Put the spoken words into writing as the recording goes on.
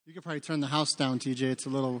You could probably turn the house down, TJ. It's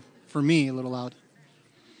for me, a little loud.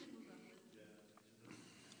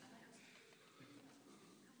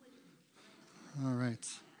 All right.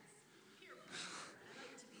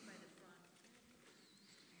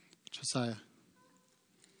 Josiah.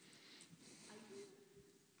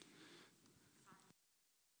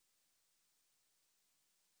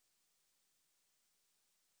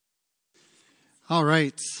 All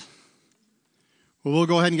right. Well, we'll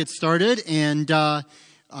go ahead and get started, and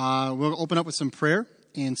we'll open up with some prayer.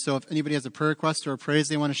 And so if anybody has a prayer request or a praise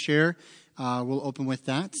they want to share, we'll open with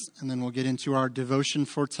that, and then we'll get into our devotion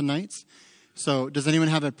for tonight. So does anyone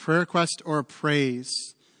have a prayer request or a praise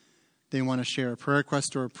they want to share? A prayer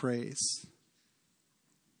request or a praise?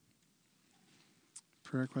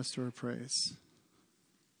 Prayer request or a praise?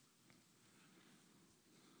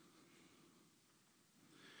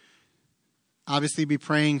 Obviously, be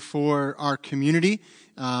praying for our community.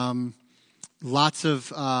 Lots of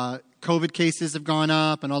COVID cases have gone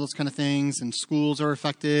up and all those kind of things, and schools are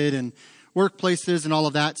affected and workplaces and all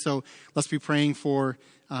of that. So let's be praying for,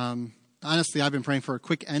 honestly, I've been praying for a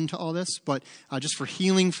quick end to all this, but just for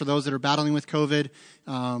healing for those that are battling with COVID.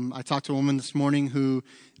 I talked to a woman this morning who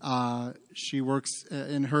she works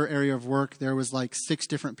in her area of work. There was like 6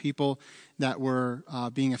 different people that were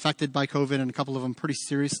being affected by COVID, and a couple of them pretty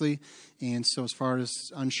seriously. And so as far as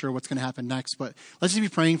unsure what's going to happen next, but let's just be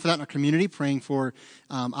praying for that in our community, praying for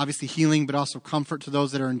obviously healing, but also comfort to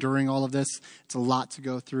those that are enduring all of this. It's a lot to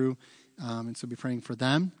go through. And so be praying for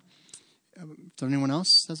them. Does anyone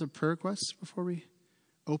else has a prayer request before we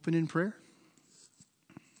open in prayer?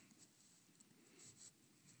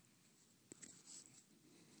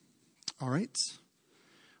 All right.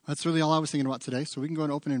 That's really all I was thinking about today. So we can go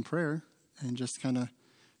and open in prayer and just kind of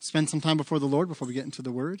spend some time before the Lord before we get into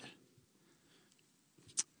the Word.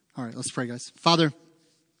 All right, let's pray, guys. Father,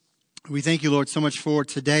 we thank you, Lord, so much for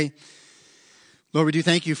today. Lord, we do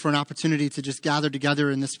thank you for an opportunity to just gather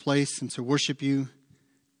together in this place and to worship you.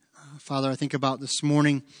 Father, I think about this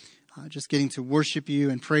morning, just getting to worship you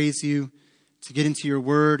and praise you, to get into your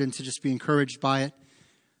word and to just be encouraged by it,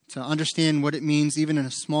 to understand what it means, even in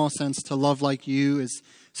a small sense, to love like you is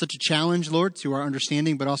such a challenge, Lord, to our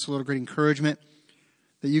understanding, but also a little great encouragement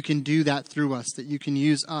that you can do that through us, that you can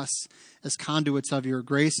use us as conduits of your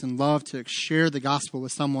grace and love to share the gospel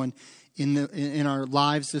with someone in our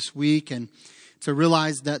lives this week, and to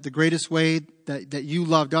realize that the greatest way that you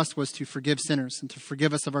loved us was to forgive sinners and to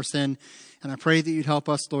forgive us of our sin. And I pray that you'd help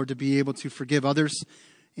us, Lord, to be able to forgive others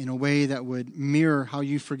in a way that would mirror how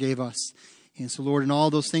you forgave us. And so, Lord, in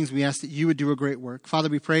all those things, we ask that you would do a great work. Father,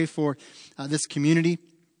 we pray for this community.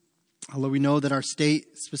 Although we know that our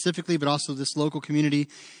state specifically, but also this local community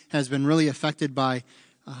has been really affected by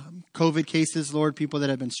COVID cases, Lord, people that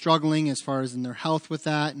have been struggling as far as in their health with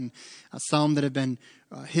that, and some that have been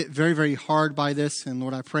hit very, very hard by this. And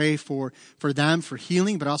Lord, I pray for them, for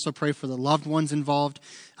healing, but also pray for the loved ones involved,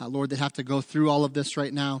 Lord, that have to go through all of this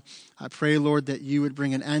right now. I pray, Lord, that you would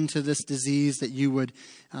bring an end to this disease, that you would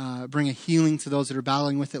bring a healing to those that are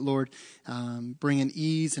battling with it, Lord. Bring an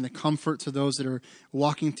ease and a comfort to those that are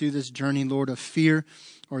walking through this journey, Lord, of fear,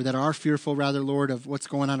 or that are fearful, rather, Lord, of what's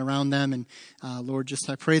going on around them. And Lord, just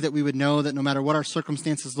I pray that we would know that no matter what our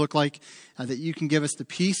circumstances look like, that you can give us the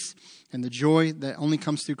peace and the joy that only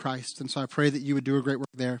comes through Christ. And so I pray that you would do a great work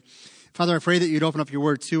there. Father, I pray that you'd open up your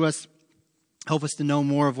word to us. Help us to know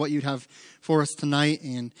more of what you'd have for us tonight.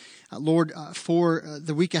 And Lord, for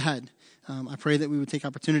the week ahead, I pray that we would take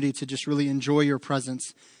opportunity to just really enjoy your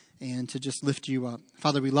presence and to just lift you up.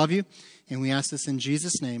 Father, we love you, and we ask this in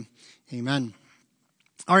Jesus' name. Amen.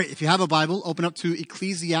 All right, if you have a Bible, open up to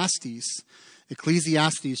Ecclesiastes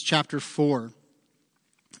chapter 4.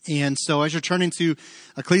 And so as you're turning to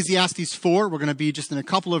Ecclesiastes 4, we're going to be just in a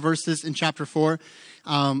couple of verses in chapter 4.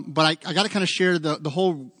 But I got to kind of share the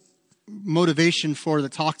whole motivation for the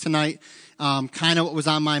talk tonight, kind of what was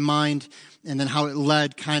on my mind, and then how it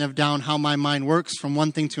led kind of down how my mind works from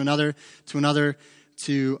one thing to another,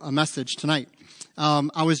 to a message tonight.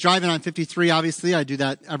 I was driving on 53, obviously. I do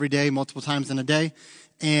that every day, multiple times in a day.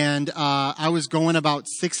 And I was going about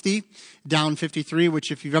 60 down 53,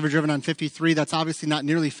 which if you've ever driven on 53, that's obviously not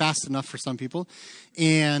nearly fast enough for some people.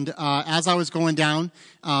 And as I was going down,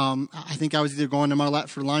 I think I was either going to Marlette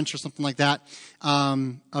for lunch or something like that,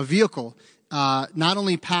 a vehicle not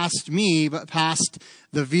only passed me, but passed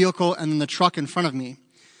the vehicle and then the truck in front of me.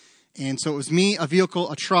 And so it was me, a vehicle,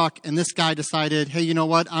 a truck, and this guy decided, hey, you know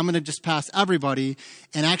what? I'm going to just pass everybody,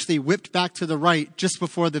 and actually whipped back to the right just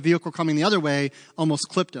before the vehicle coming the other way almost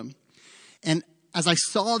clipped him. And as I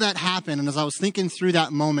saw that happen, and as I was thinking through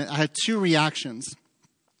that moment, I had 2 reactions.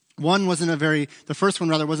 The first one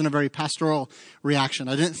rather wasn't a very pastoral reaction.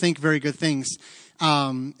 I didn't think very good things.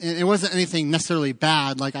 And it wasn't anything necessarily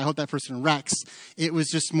bad, like I hope that person wrecks. It was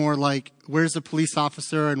just more like, where's the police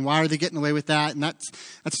officer and why are they getting away with that? And that's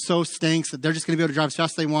so stinks that they're just going to be able to drive as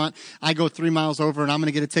fast as they want. I go 3 miles over and I'm going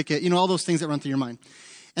to get a ticket. You know, all those things that run through your mind.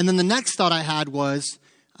 And then the next thought I had was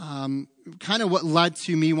kind of what led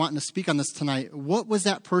to me wanting to speak on this tonight. What was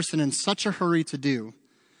that person in such a hurry to do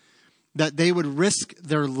that they would risk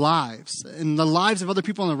their lives and the lives of other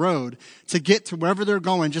people on the road to get to wherever they're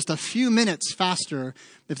going just a few minutes faster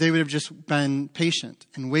if they would have just been patient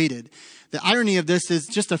and waited? The irony of this is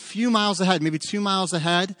just a few miles ahead, maybe 2 miles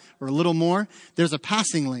ahead or a little more, there's a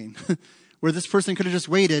passing lane where this person could have just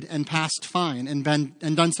waited and passed fine and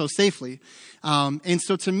done so safely. And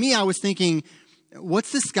so to me, I was thinking,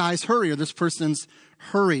 what's this guy's hurry or this person's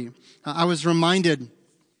hurry? I was reminded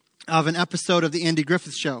of an episode of the Andy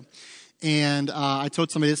Griffith Show. And I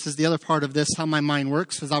told somebody, this is the other part of this, how my mind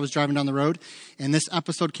works, as I was driving down the road. And this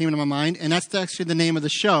episode came into my mind. And that's actually the name of the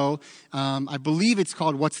show. I believe it's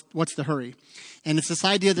called What's the Hurry? And it's this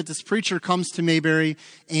idea that this preacher comes to Mayberry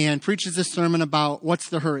and preaches this sermon about what's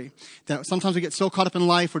the hurry. That sometimes we get so caught up in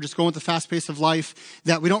life, we're just going with the fast pace of life,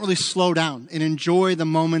 that we don't really slow down and enjoy the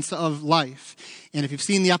moments of life. And if you've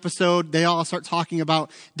seen the episode, they all start talking about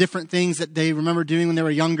different things that they remember doing when they were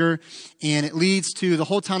younger. And it leads to the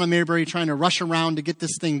whole town of Mayberry trying to rush around to get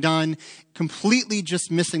this thing done, completely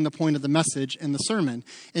just missing the point of the message in the sermon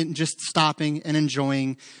and just stopping and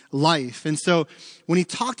enjoying life. And so when he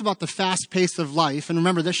talked about the fast pace of life, and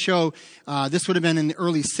remember this show, this would have been in the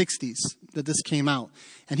early 60s that this came out.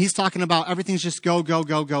 And he's talking about everything's just go, go,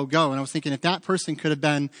 go, go, go. And I was thinking if that person could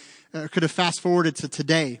have fast forwarded to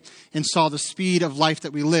today and saw the speed of life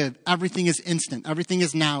that we live. Everything is instant. Everything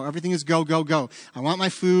is now. Everything is go, go, go. I want my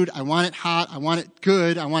food. I want it hot. I want it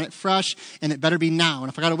good. I want it fresh. And it better be now. And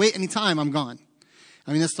if I got to wait any time, I'm gone.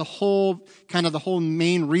 I mean, that's the whole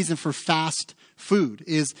main reason for fast food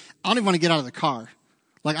is I don't even want to get out of the car.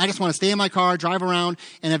 Like, I just want to stay in my car, drive around.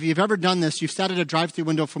 And if you've ever done this, you've sat at a drive-through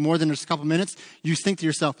window for more than just a couple minutes. You think to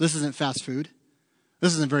yourself, this isn't fast food.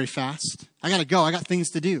 This isn't very fast. I got to go. I got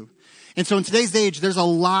things to do. And so in today's age, there's a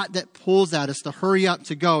lot that pulls at us to hurry up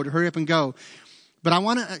and go. But I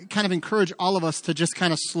want to kind of encourage all of us to just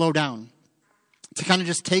kind of slow down, to kind of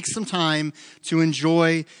just take some time to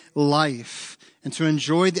enjoy life and to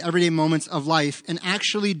enjoy the everyday moments of life and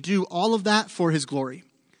actually do all of that for His glory.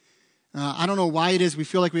 I don't know why it is we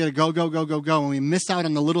feel like we got to go, go, go, go, go, and we miss out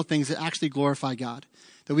on the little things that actually glorify God,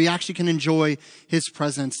 that we actually can enjoy His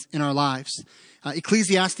presence in our lives.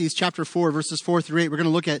 Ecclesiastes chapter 4, verses 4 through 8. We're going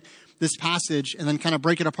to look at this passage and then kind of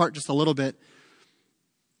break it apart just a little bit.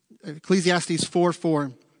 Ecclesiastes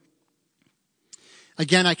 4:4.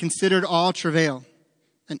 Again, I considered all travail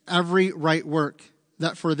and every right work,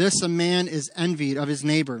 that for this a man is envied of his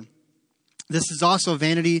neighbor. This is also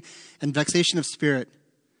vanity and vexation of spirit.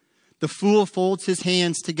 The fool folds his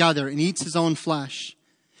hands together and eats his own flesh.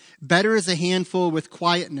 Better is a handful with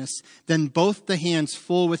quietness than both the hands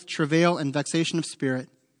full with travail and vexation of spirit.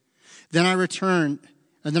 Then I returned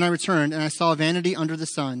and I saw vanity under the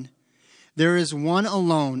sun. There is one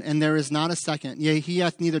alone, and there is not a second. Yea, he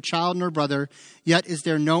hath neither child nor brother, yet is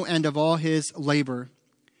there no end of all his labor.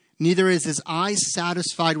 Neither is his eye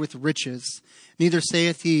satisfied with riches. Neither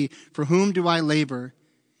saith he, for whom do I labor,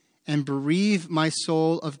 and bereave my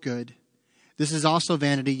soul of good? This is also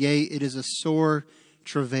vanity, yea, it is a sore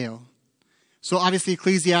travail. So obviously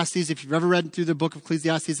Ecclesiastes, if you've ever read through the book of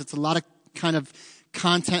Ecclesiastes, it's a lot of kind of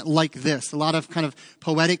content like this, a lot of kind of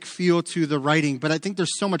poetic feel to the writing, but I think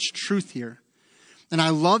there's so much truth here. And I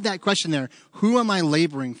love that question there. Who am I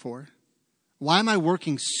laboring for? Why am I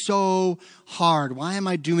working so hard? Why am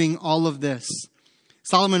I doing all of this?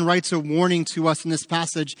 Solomon writes a warning to us in this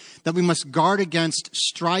passage that we must guard against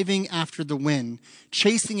striving after the wind,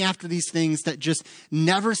 chasing after these things that just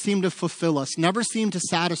never seem to fulfill us, never seem to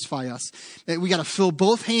satisfy us. We got to fill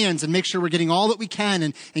both hands and make sure we're getting all that we can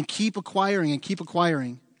and keep acquiring and keep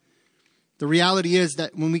acquiring. The reality is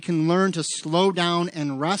that when we can learn to slow down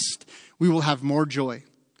and rest, we will have more joy.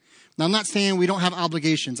 Now, I'm not saying we don't have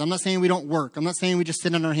obligations. I'm not saying we don't work. I'm not saying we just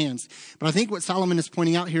sit on our hands. But I think what Solomon is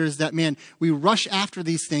pointing out here is that, man, we rush after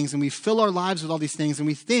these things and we fill our lives with all these things. And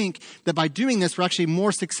we think that by doing this, we're actually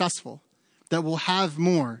more successful, that we'll have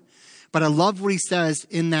more. But I love what he says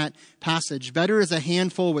in that passage. Better is a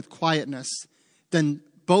handful with quietness than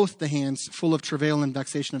both the hands full of travail and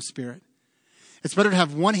vexation of spirit. It's better to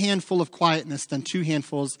have one handful of quietness than two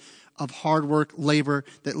handfuls of hard work, labor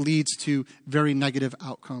that leads to very negative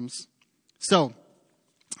outcomes. So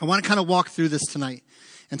I want to kind of walk through this tonight.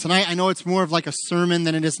 And tonight, I know it's more of like a sermon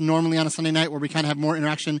than it is normally on a Sunday night where we kind of have more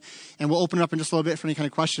interaction, and we'll open it up in just a little bit for any kind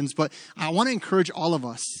of questions. But I want to encourage all of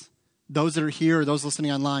us, those that are here or those listening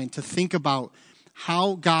online, to think about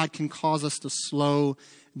how God can cause us to slow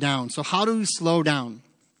down. So how do we slow down?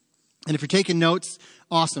 And if you're taking notes,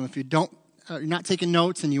 awesome. If you're not taking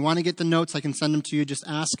notes and you want to get the notes, I can send them to you. Just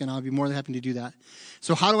ask, and I'll be more than happy to do that.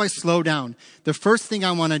 So how do I slow down? The first thing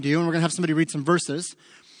I want to do, and we're going to have somebody read some verses,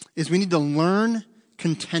 is we need to learn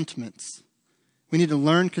contentment. We need to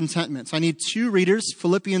learn contentment. So I need two readers,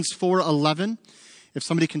 Philippians 4:11. If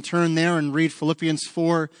somebody can turn there and read Philippians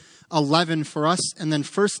 4:11 for us, and then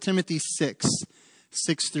 1 Timothy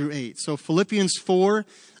 6:6-8. So Philippians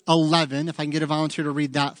 4:11, if I can get a volunteer to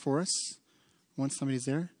read that for us. Once somebody's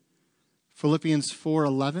there. Philippians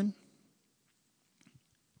 4:11.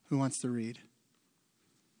 Who wants to read?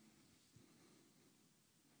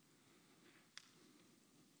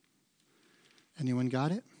 Anyone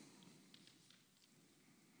got it?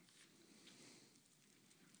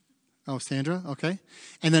 Oh, Sandra? Okay.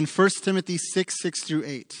 And then 1 Timothy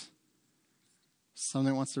 6:6-8.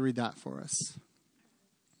 Someone wants to read that for us.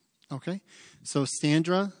 Okay. So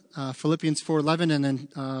Sandra, Philippians 4:11, and then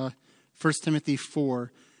 1 Timothy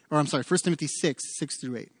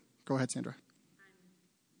 6:6-8. Go ahead, Sandra.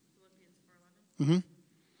 Philippians 4:11. Mm-hmm.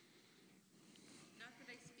 Not that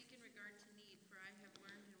I speak in regard to need, for I have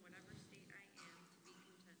learned in whatever state I am to be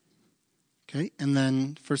content. Okay. And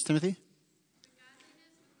then 1 Timothy? But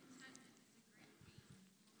godliness with contentment is a great gain.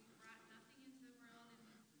 For we brought nothing into the world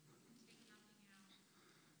and can take nothing out.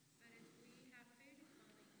 But if we have food and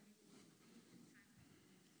clothing, we will be content.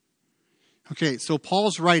 Okay, so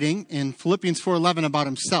Paul's writing in Philippians 4:11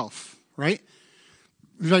 about himself, right?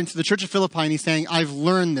 He's writing to the church of Philippi, and he's saying, I've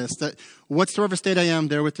learned this, that whatsoever state I am,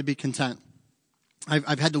 therewith to be content.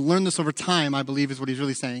 I've had to learn this over time, I believe is what he's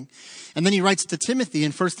really saying. And then he writes to Timothy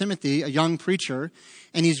in 1 Timothy, a young preacher,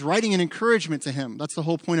 and he's writing an encouragement to him. That's the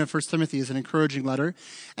whole point of 1 Timothy, is an encouraging letter.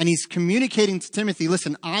 And he's communicating to Timothy,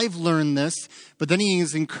 listen, I've learned this, but then he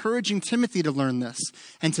is encouraging Timothy to learn this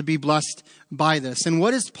and to be blessed by this. And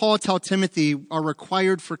what does Paul tell Timothy are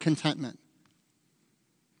required for contentment?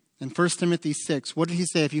 In 1 Timothy 6, what did he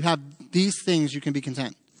say? If you have these things, you can be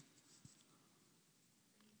content.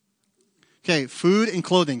 Okay, food and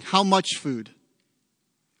clothing. How much food?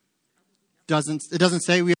 It doesn't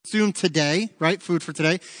say. We assume today, right? Food for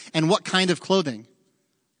today. And what kind of clothing?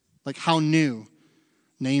 Like how new?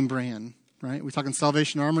 Name brand, right? We talking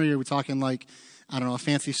Salvation Armory, or are we talking like, I don't know, a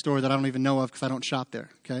fancy store that I don't even know of because I don't shop there,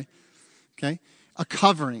 okay? Okay? A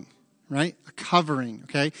covering, right? A covering,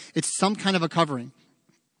 okay? It's some kind of a covering.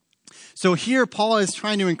 So here, Paul is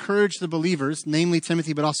trying to encourage the believers, namely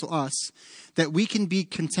Timothy, but also us, that we can be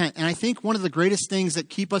content. And I think one of the greatest things that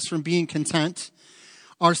keep us from being content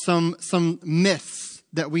are some myths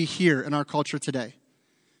that we hear in our culture today.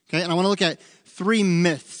 Okay, and I want to look at 3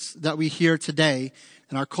 myths that we hear today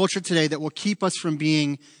in our culture today that will keep us from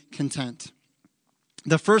being content.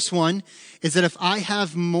 The first one is that if I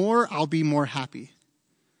have more, I'll be more happy.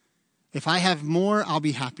 If I have more, I'll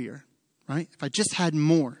be happier, right? If I just had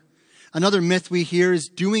more. Another myth we hear is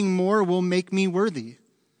doing more will make me worthy.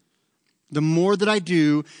 The more that I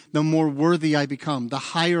do, the more worthy I become. The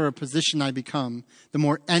higher a position I become, the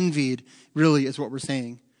more envied really is what we're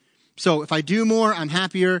saying. So if I do more, I'm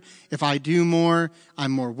happier. If I do more,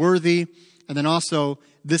 I'm more worthy. And then also,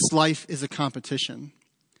 this life is a competition.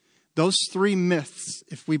 Those 3 myths,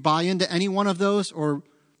 if we buy into any one of those or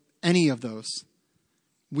any of those,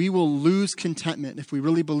 we will lose contentment if we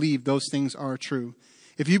really believe those things are true.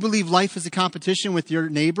 If you believe life is a competition with your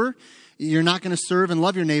neighbor, you're not going to serve and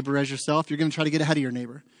love your neighbor as yourself. You're going to try to get ahead of your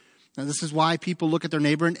neighbor. Now, this is why people look at their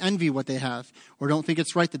neighbor and envy what they have, or don't think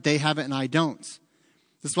it's right that they have it and I don't.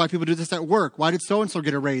 This is why people do this at work. Why did so-and-so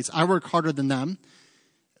get a raise? I work harder than them,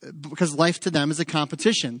 because life to them is a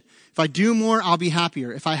competition. If I do more, I'll be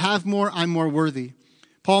happier. If I have more, I'm more worthy.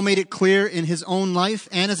 Paul made it clear in his own life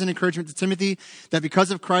and as an encouragement to Timothy that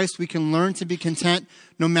because of Christ, we can learn to be content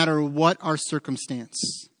no matter what our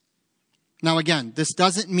circumstance. Now, again, this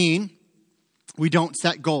doesn't mean we don't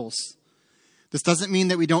set goals. This doesn't mean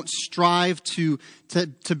that we don't strive to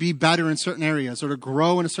be better in certain areas or to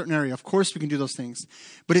grow in a certain area. Of course we can do those things.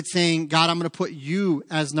 But it's saying, God, I'm going to put you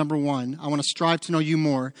as number one. I want to strive to know you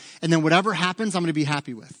more. And then whatever happens, I'm going to be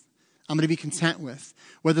happy with. I'm going to be content with.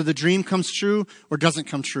 Whether the dream comes true or doesn't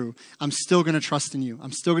come true, I'm still going to trust in you.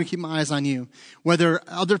 I'm still going to keep my eyes on you. Whether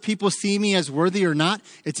other people see me as worthy or not,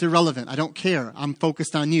 it's irrelevant. I don't care. I'm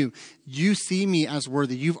focused on you. You see me as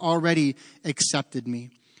worthy. You've already accepted me.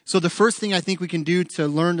 So the first thing I think we can do to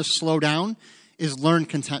learn to slow down is learn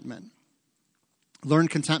contentment. Learn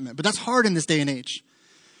contentment. But that's hard in this day and age.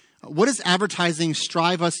 What does advertising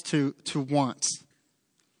strive us to want?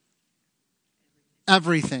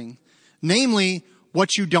 Everything. Namely,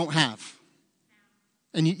 what you don't have.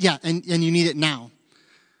 And you need it now.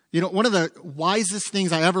 One of the wisest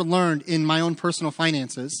things I ever learned in my own personal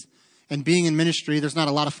finances, and being in ministry, there's not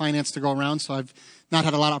a lot of finance to go around, so I've not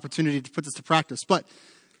had a lot of opportunity to put this to practice. But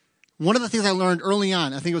one of the things I learned early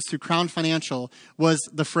on, I think it was through Crown Financial, was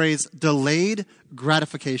the phrase delayed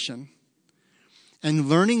gratification. And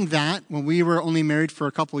learning that when we were only married for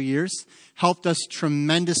a couple of years helped us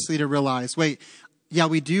tremendously to realize, wait, yeah,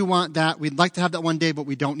 we do want that. We'd like to have that one day, but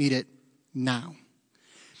we don't need it now.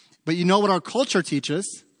 But you know what our culture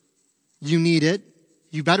teaches? You need it,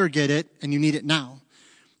 you better get it, and you need it now.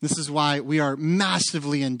 This is why we are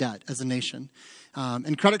massively in debt as a nation.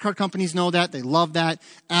 And credit card companies know that. They love that.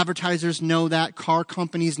 Advertisers know that. Car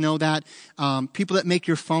companies know that. People that make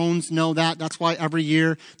your phones know that. That's why every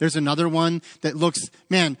year there's another one that looks,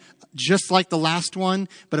 just like the last one.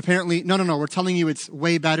 But apparently, no, we're telling you it's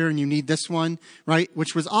way better and you need this one, right?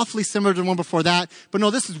 Which was awfully similar to the one before that. But no,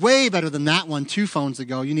 this is way better than that one 2 phones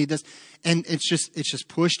ago. You need this. And it's just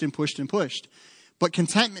pushed and pushed and pushed. But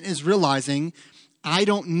contentment is realizing I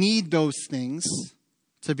don't need those things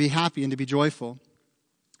to be happy and to be joyful.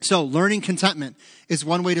 So learning contentment is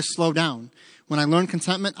one way to slow down. When I learn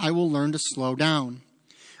contentment, I will learn to slow down.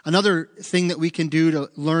 Another thing that we can do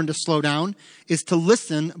to learn to slow down is to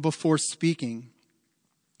listen before speaking.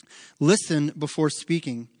 Listen before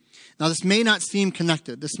speaking. Now, this may not seem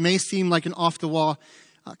connected. This may seem like an off-the-wall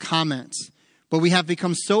comment. But we have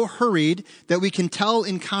become so hurried that we can tell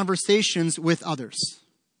in conversations with others.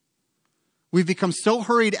 We've become so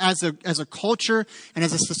hurried as a culture and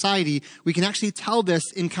as a society, we can actually tell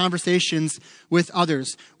this in conversations with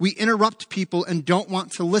others. We interrupt people and don't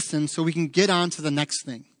want to listen so we can get on to the next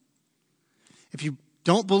thing. If you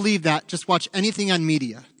don't believe that, just watch anything on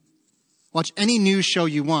media. Watch any news show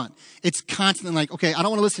you want. It's constantly like, okay, I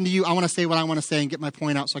don't want to listen to you. I want to say what I want to say and get my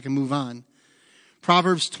point out so I can move on.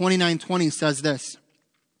 Proverbs 29:20 says this.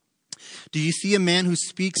 Do you see a man who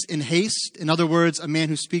speaks in haste? In other words, a man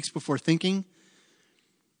who speaks before thinking.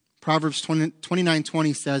 Proverbs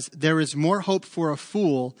 29:20 says, there is more hope for a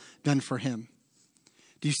fool than for him.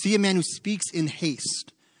 Do you see a man who speaks in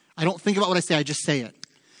haste? I don't think about what I say, I just say it.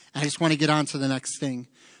 And I just want to get on to the next thing.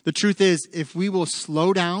 The truth is, if we will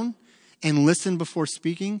slow down and listen before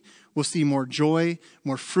speaking, we'll see more joy,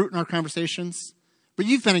 more fruit in our conversations. But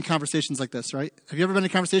you've been in conversations like this, right? Have you ever been in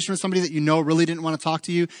a conversation with somebody that you know really didn't want to talk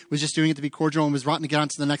to you, was just doing it to be cordial and was wanting to get on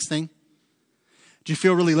to the next thing? Do you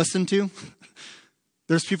feel really listened to?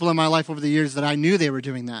 There's people in my life over the years that I knew they were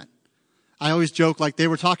doing that. I always joke like they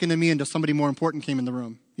were talking to me until somebody more important came in the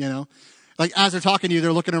room, Like as they're talking to you,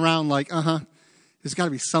 they're looking around like, there's got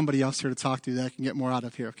to be somebody else here to talk to that I can get more out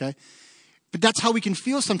of here, okay? But that's how we can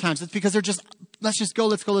feel sometimes. It's because they're just, let's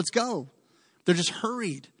go. They're just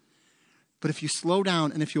hurried. But if you slow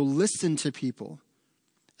down and if you'll listen to people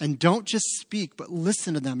and don't just speak, but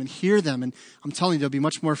listen to them and hear them, and I'm telling you, there'll be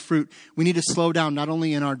much more fruit. We need to slow down not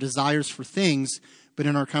only in our desires for things, but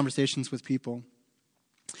in our conversations with people.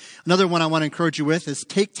 Another one I want to encourage you with is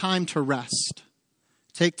take time to rest.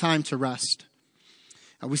 Take time to rest.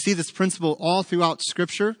 We see this principle all throughout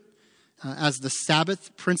Scripture as the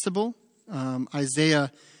Sabbath principle.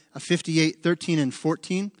 Isaiah 58:13 and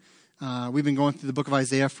 14. We've been going through the book of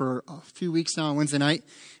Isaiah for a few weeks now on Wednesday night.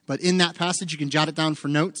 But in that passage, you can jot it down for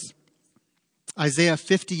notes. Isaiah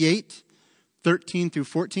 58:13 through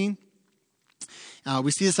 14.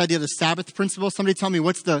 We see this idea of the Sabbath principle. Somebody tell me,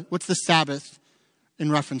 what's the Sabbath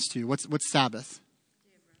in reference to? What's Sabbath?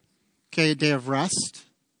 Okay, a day of rest.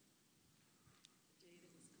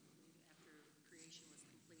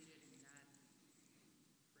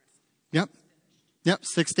 Yep.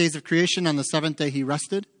 6 days of creation. On the seventh day, he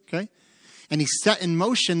rested. Okay. And he set in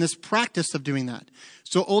motion this practice of doing that.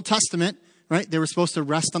 So Old Testament, right? They were supposed to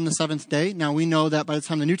rest on the seventh day. Now we know that by the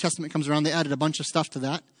time the New Testament comes around, they added a bunch of stuff to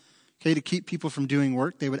that. Okay. To keep people from doing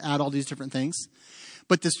work. They would add all these different things.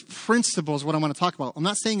 But this principle is what I want to talk about. I'm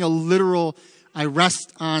not saying a literal, I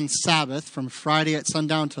rest on Sabbath from Friday at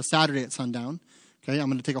sundown to Saturday at sundown. Okay. I'm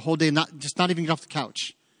going to take a whole day, not even get off the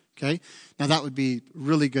couch. Okay. Now that would be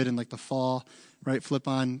really good in like the fall. Right, flip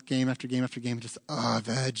on game after game after game, just,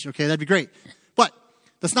 veg. Okay, that'd be great. But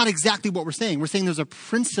that's not exactly what we're saying. We're saying there's a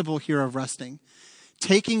principle here of resting.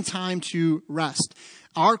 Taking time to rest.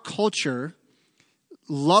 Our culture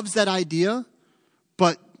loves that idea,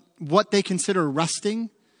 but what they consider resting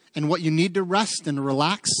and what you need to rest and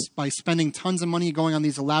relax by spending tons of money going on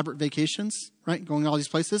these elaborate vacations, right, going to all these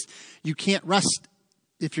places, you can't rest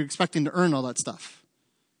if you're expecting to earn all that stuff.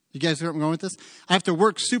 You guys know where I'm going with this? I have to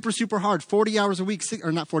work super, super hard, 40 hours a week,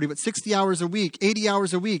 or not 40, but 60 hours a week, 80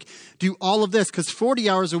 hours a week, do all of this, because 40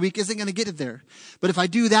 hours a week isn't going to get it there. But if I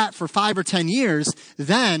do that for 5 or 10 years,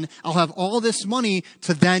 then I'll have all this money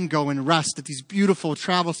to then go and rest at these beautiful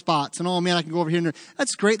travel spots. And oh man, I can go over here. And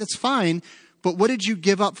that's great. That's fine. But what did you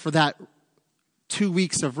give up for that 2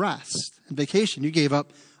 weeks of rest and vacation? You gave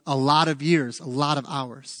up a lot of years, a lot of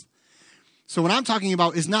hours. So what I'm talking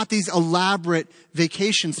about is not these elaborate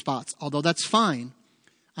vacation spots, although that's fine.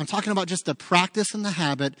 I'm talking about just the practice and the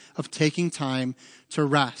habit of taking time to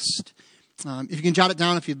rest. If you can jot it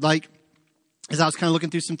down if you'd like. As I was kind of looking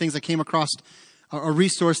through some things, I came across a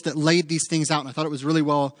resource that laid these things out, and I thought it was really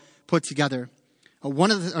well put together.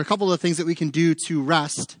 A couple of the things that we can do to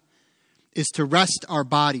rest is to rest our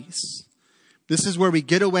bodies. This is where we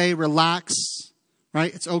get away, relax,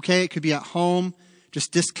 right? It's okay. It could be at home.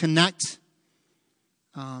 Just disconnect.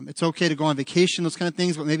 It's okay to go on vacation, those kind of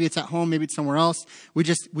things, but maybe it's at home, maybe it's somewhere else. We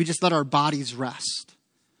just let our bodies rest.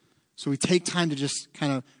 So we take time to just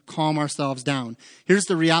kind of calm ourselves down. Here's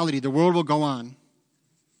the reality. The world will go on.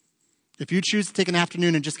 If you choose to take an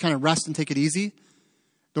afternoon and just kind of rest and take it easy,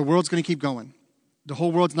 the world's going to keep going. The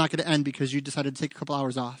whole world's not going to end because you decided to take a couple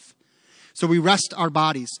hours off. So we rest our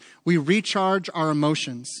bodies. We recharge our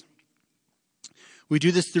emotions. We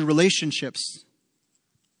do this through relationships.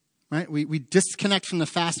 Right? We disconnect from the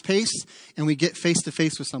fast pace and we get face to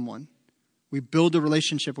face with someone. We build a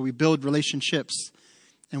relationship, or we build relationships,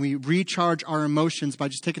 and we recharge our emotions by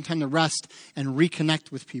just taking time to rest and reconnect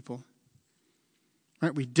with people.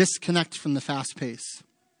 Right? We disconnect from the fast pace.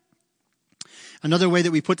 Another way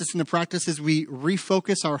that we put this into practice is we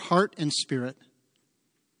refocus our heart and spirit.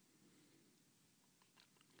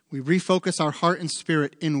 We refocus our heart and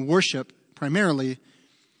spirit in worship primarily.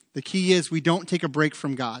 The key is we don't take a break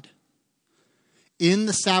from God. In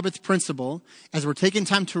the Sabbath principle, as we're taking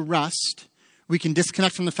time to rest, we can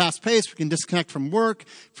disconnect from the fast pace. We can disconnect from work,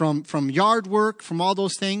 from yard work, from all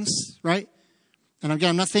those things, right? And again,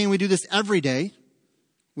 I'm not saying we do this every day.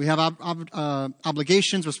 We have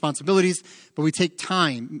obligations, responsibilities, but we take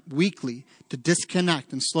time weekly to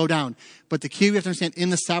disconnect and slow down. But the key we have to understand,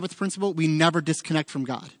 in the Sabbath principle, we never disconnect from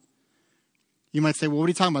God. You might say, well, what are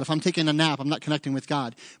you talking about? If I'm taking a nap, I'm not connecting with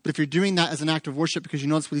God. But if you're doing that as an act of worship because you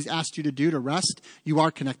know that's what he's asked you to do, to rest, you are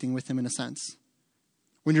connecting with him in a sense.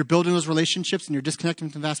 When you're building those relationships and you're disconnecting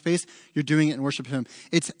from the fast pace, you're doing it in worship of him.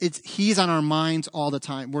 He's on our minds all the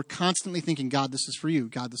time. We're constantly thinking, God, this is for you.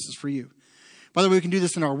 God, this is for you. By the way, we can do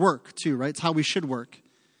this in our work too, right? It's how we should work.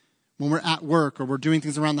 When we're at work or we're doing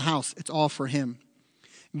things around the house, it's all for him.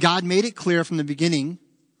 God made it clear from the beginning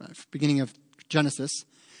of Genesis,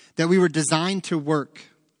 that we were designed to work.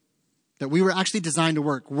 That we were actually designed to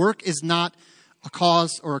work. Work is not a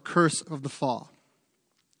cause or a curse of the fall.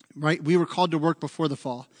 Right? We were called to work before the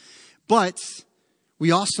fall. But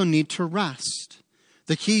we also need to rest.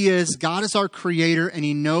 The key is God is our creator and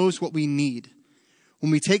he knows what we need.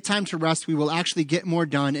 When we take time to rest, we will actually get more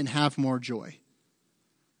done and have more joy.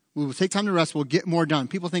 We will take time to rest, we'll get more done.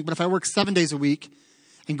 People think, but if I work 7 days a week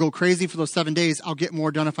and go crazy for those 7 days, I'll get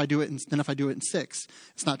more done if I do it than if I do it in 6.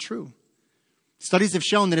 It's not true. Studies have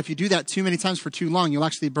shown that if you do that too many times for too long, you'll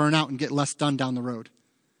actually burn out and get less done down the road.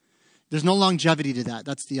 There's no longevity to that.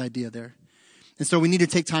 That's the idea there. And so we need to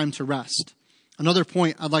take time to rest. Another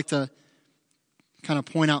point I'd like to kind of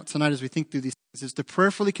point out tonight as we think through these things is to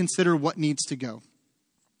prayerfully consider what needs to go.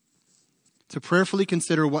 To prayerfully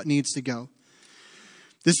consider what needs to go.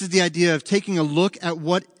 This is the idea of taking a look at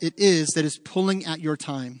what it is that is pulling at your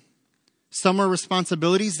time. Some are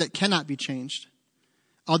responsibilities that cannot be changed.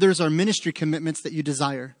 Others are ministry commitments that you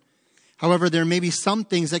desire. However, there may be some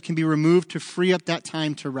things that can be removed to free up that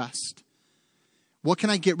time to rest. What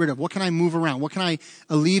can I get rid of? What can I move around? What can I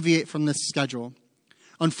alleviate from this schedule?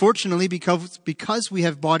 Unfortunately, because we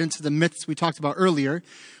have bought into the myths we talked about earlier,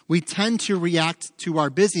 we tend to react to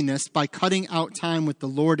our busyness by cutting out time with the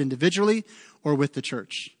Lord individually or with the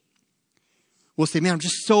church. We'll say, man, I'm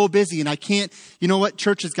just so busy and I can't, you know what?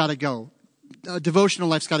 Church has got to go. Devotional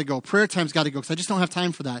life's got to go. Prayer time's got to go because I just don't have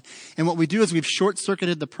time for that. And what we do is we've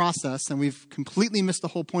short-circuited the process and we've completely missed the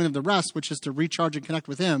whole point of the rest, which is to recharge and connect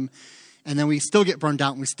with him. And then we still get burned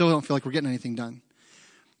out and we still don't feel like we're getting anything done.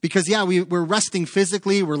 Because, yeah, we're resting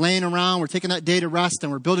physically, we're laying around, we're taking that day to rest,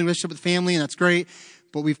 and we're building a relationship with family, and that's great.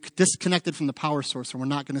 But we've disconnected from the power source, and we're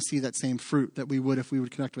not going to see that same fruit that we would if we would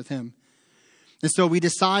connect with him. And so we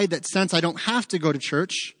decide that since I don't have to go to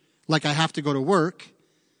church, like I have to go to work,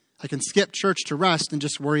 I can skip church to rest and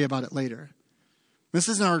just worry about it later. This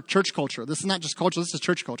isn't our church culture. This is not just culture, this is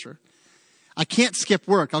church culture. I can't skip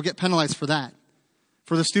work. I'll get penalized for that.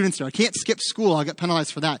 for the students there. I can't skip school. I'll get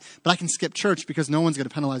penalized for that. But I can skip church because no one's going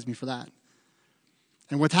to penalize me for that.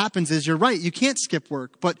 And what happens is, you're right, you can't skip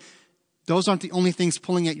work, but those aren't the only things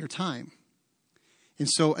pulling at your time. And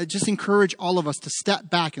so I just encourage all of us to step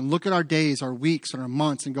back and look at our days, our weeks, and our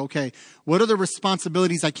months and go, okay, what are the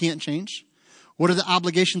responsibilities I can't change? What are the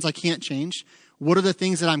obligations I can't change? What are the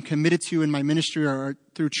things that I'm committed to in my ministry or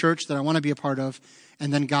through church that I want to be a part of?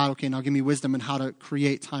 And then God, okay, now give me wisdom in how to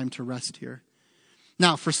create time to rest here.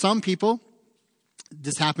 Now, for some people,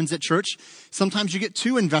 this happens at church. Sometimes you get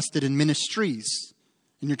too invested in ministries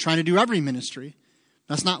and you're trying to do every ministry.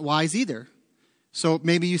 That's not wise either. So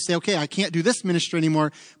maybe you say, okay, I can't do this ministry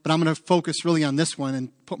anymore, but I'm going to focus really on this one and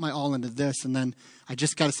put my all into this. And then I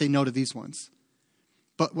just got to say no to these ones.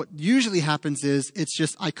 But what usually happens is it's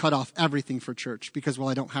just I cut off everything for church because, well,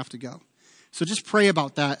 I don't have to go. So just pray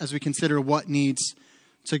about that as we consider what needs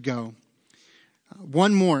to go.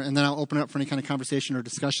 One more, and then I'll open it up for any kind of conversation or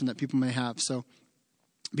discussion that people may have. So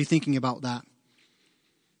be thinking about that.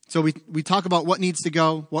 So we talk about what needs to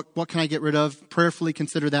go, what can I get rid of, prayerfully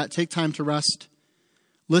consider that, take time to rest,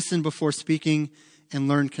 listen before speaking, and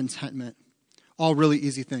learn contentment. All really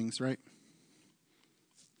easy things, right?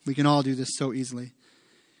 We can all do this so easily.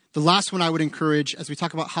 The last one I would encourage as we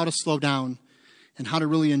talk about how to slow down and how to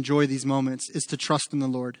really enjoy these moments is to trust in the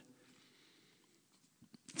Lord.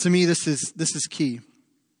 To me, this is key.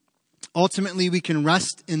 Ultimately, we can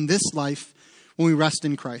rest in this life when we rest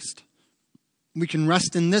in Christ. We can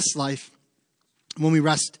rest in this life when we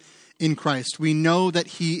rest in Christ. We know that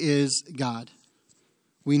He is God.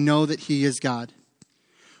 We know that He is God.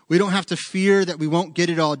 We don't have to fear that we won't get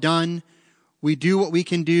it all done. We do what we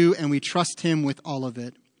can do, and we trust Him with all of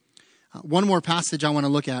it. One more passage I want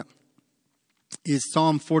to look at is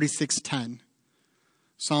Psalm 46:10.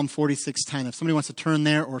 Psalm 46:10. If somebody wants to turn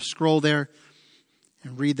there or scroll there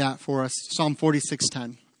and read that for us. Psalm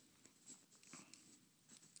 46:10.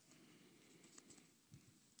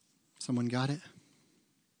 Someone got it?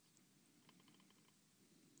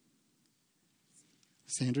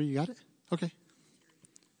 Sandra, you got it? Okay.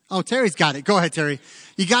 Oh, Terry's got it. Go ahead, Terry.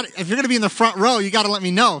 You got it. If you're going to be in the front row, you got to let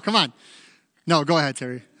me know. Come on. No, go ahead,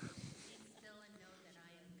 Terry.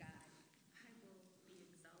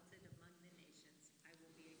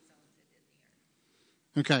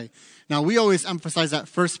 Okay. Now, we always emphasize that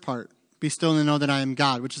first part, be still and know that I am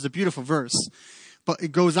God, which is a beautiful verse. But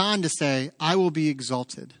it goes on to say, I will be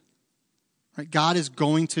exalted. Right? God is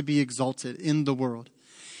going to be exalted in the world.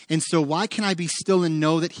 And so why can I be still and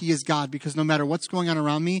know that He is God? Because no matter what's going on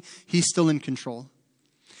around me, He's still in control.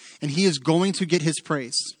 And He is going to get His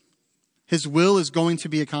praise. His will is going to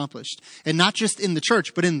be accomplished. And not just in the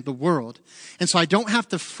church, but in the world. And so I don't have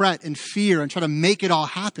to fret and fear and try to make it all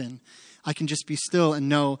happen. I can just be still and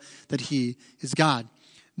know that He is God.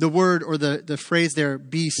 The word or the phrase there,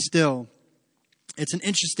 be still, it's an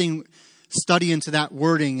interesting study into that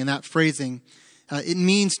wording and that phrasing. It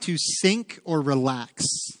means to sink or relax.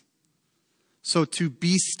 So to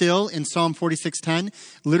be still in Psalm 46:10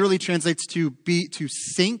 literally translates to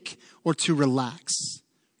sink or to relax.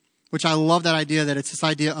 Which I love that idea, that it's this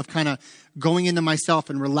idea of kind of going into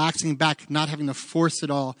myself and relaxing back, not having to force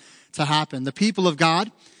it all to happen. The people of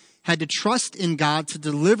God had to trust in God to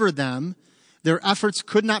deliver them. Their efforts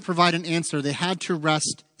could not provide an answer. They had to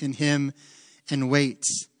rest in Him and wait.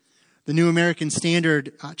 The New American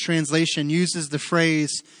Standard translation uses the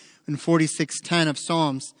phrase in 46:10 of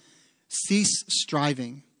Psalms, cease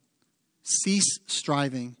striving. Cease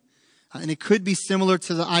striving. And it could be similar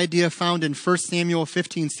to the idea found in 1 Samuel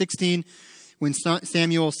 15:16, when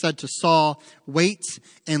Samuel said to Saul, wait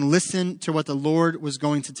and listen to what the Lord was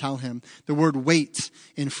going to tell him. The word wait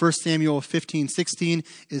in 1 Samuel 15:16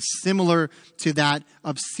 is similar to that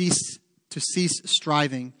of cease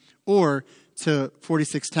striving, or to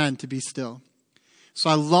 46:10, to be still.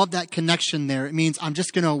 So I love that connection there. It means I'm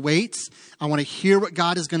just going to wait. I want to hear what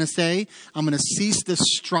God is going to say. I'm going to cease this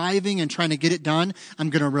striving and trying to get it done.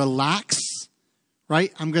 I'm going to relax,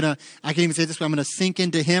 right? I can even say it this way. I'm going to sink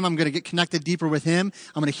into Him. I'm going to get connected deeper with Him.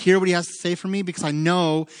 I'm going to hear what He has to say for me because I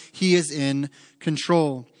know He is in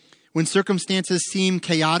control. When circumstances seem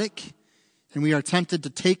chaotic and we are tempted to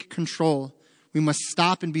take control, we must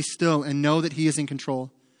stop and be still and know that He is in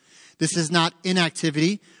control. This is not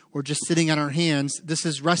inactivity or just sitting on our hands. This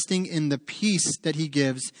is resting in the peace that He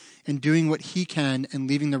gives and doing what we can and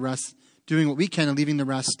leaving the rest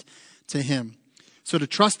to Him. So to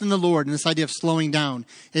trust in the Lord, and this idea of slowing down,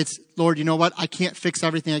 it's, Lord, you know what? I can't fix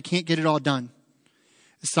everything. I can't get it all done.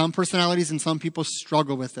 Some personalities and some people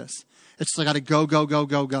struggle with this. It's just, I got to go, go, go,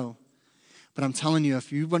 go, go. But I'm telling you,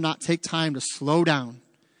 if you will not take time to slow down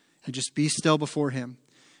and just be still before Him,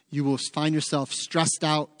 you will find yourself stressed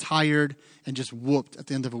out, tired, and just whooped at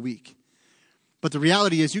the end of a week. But the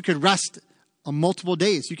reality is you could rest on multiple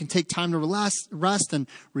days. You can take time to rest and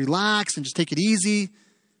relax and just take it easy.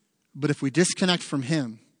 But if we disconnect from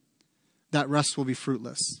him, that rest will be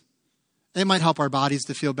fruitless. It might help our bodies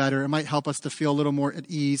to feel better. It might help us to feel a little more at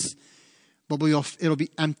ease. But it'll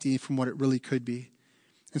be empty from what it really could be.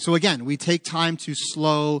 And so again, we take time to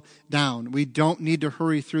slow down. We don't need to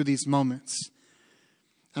hurry through these moments.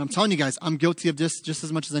 And I'm telling you guys, I'm guilty of this just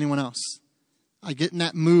as much as anyone else. I get in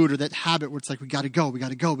that mood or that habit where it's like, we got to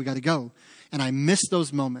go. And I miss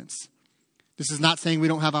those moments. This is not saying we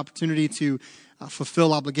don't have opportunity to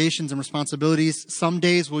fulfill obligations and responsibilities. Some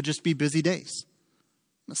days will just be busy days.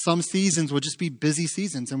 Some seasons will just be busy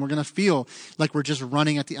seasons, and we're going to feel like we're just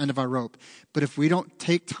running at the end of our rope. But if we don't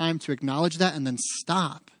take time to acknowledge that and then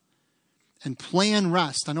stop and plan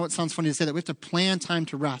rest, I know it sounds funny to say that. We have to plan time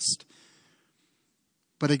to rest.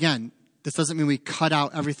 But again, this doesn't mean we cut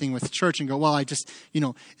out everything with church and go, well, I just,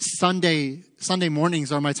 Sunday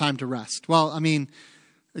mornings are my time to rest. Well, I mean,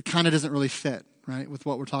 it kind of doesn't really fit, right, with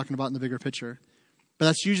what we're talking about in the bigger picture. But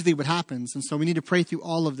that's usually what happens. And so we need to pray through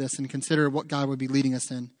all of this and consider what God would be leading us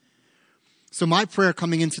in. So my prayer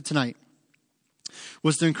coming into tonight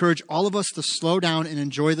was to encourage all of us to slow down and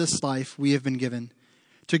enjoy this life we have been given,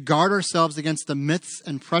 to guard ourselves against the myths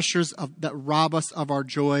and pressures that rob us of our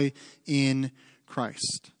joy in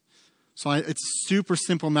Christ. So it's a super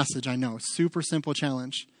simple message, I know. Super simple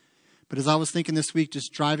challenge. But as I was thinking this week,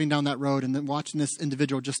 just driving down that road and then watching this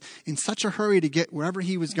individual just in such a hurry to get wherever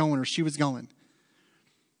he was going or she was going.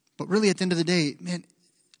 But really, at the end of the day, man,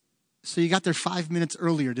 so you got there 5 minutes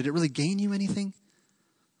earlier. Did it really gain you anything?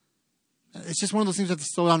 It's just one of those things you have to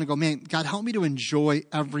slow down and go, man, God, help me to enjoy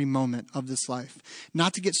every moment of this life.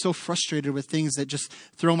 Not to get so frustrated with things that just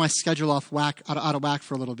throw my schedule out of whack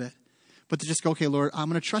for a little bit. But to just go, okay, Lord, I'm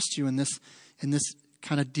going to trust you in this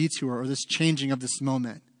kind of detour or this changing of this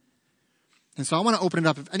moment. And so I want to open it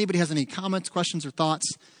up. If anybody has any comments, questions, or thoughts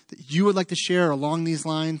that you would like to share along these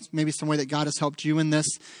lines, maybe some way that God has helped you in this,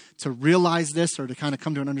 to realize this or to kind of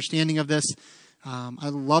come to an understanding of this,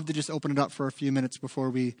 I'd love to just open it up for a few minutes before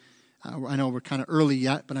we, I know we're kind of early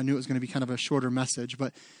yet, but I knew it was going to be kind of a shorter message.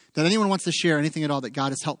 But that anyone wants to share anything at all that God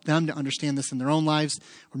has helped them to understand this in their own lives,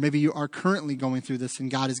 or maybe you are currently going through this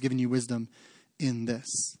and God has given you wisdom in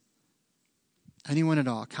this. Anyone at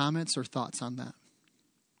all? Comments or thoughts on that?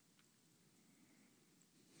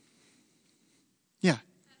 Yeah.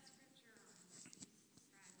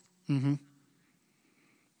 Mm-hmm.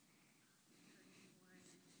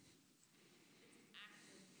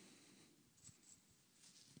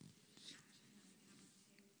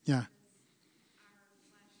 Yeah.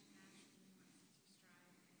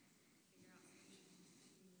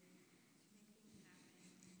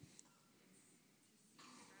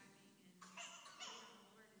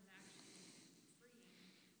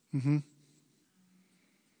 Mm-hmm.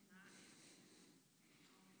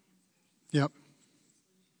 Yep.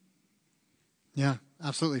 Yeah,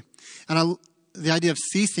 absolutely. And the idea of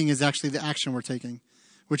ceasing is actually the action we're taking,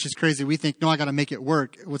 which is crazy. We think, no, I got to make it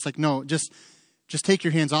work. It's like, no, just take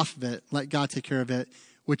your hands off of it. Let God take care of it,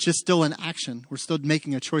 which is still an action. We're still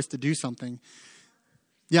making a choice to do something.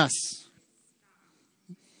 Yes.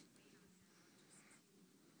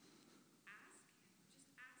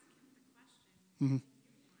 Mm-hmm.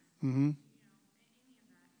 Mm-hmm.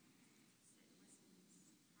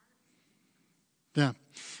 Yeah.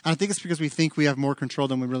 And I think it's because we think we have more control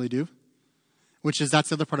than we really do, that's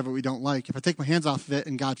the other part of it we don't like. If I take my hands off of it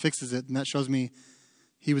and God fixes it, then that shows me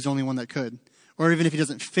he was the only one that could. Or even if he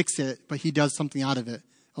doesn't fix it, but he does something out of it.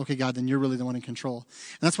 Okay, God, then you're really the one in control.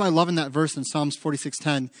 And that's why I love in that verse in Psalms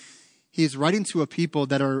 46:10, he's writing to a people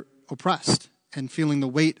that are oppressed and feeling the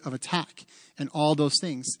weight of attack and all those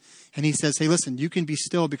things. And he says, hey, listen, you can be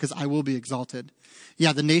still because I will be exalted.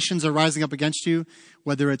 Yeah, the nations are rising up against you,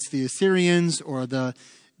 whether it's the Assyrians or the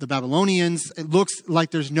Babylonians. It looks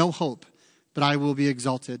like there's no hope, but I will be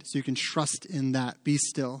exalted. So you can trust in that. Be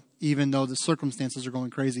still, even though the circumstances are going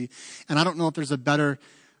crazy. And I don't know if there's a better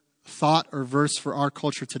thought or verse for our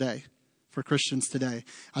culture today, for Christians today.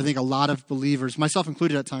 I think a lot of believers, myself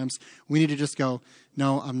included at times, we need to just go,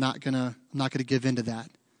 no, I'm not gonna give in to that.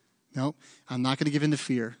 No, I'm not going to give in to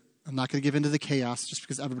fear. I'm not going to give in to the chaos just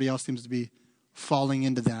because everybody else seems to be falling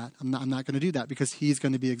into that. I'm not going to do that because he's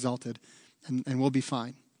going to be exalted and we'll be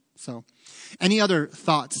fine. So any other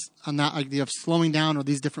thoughts on that idea of slowing down or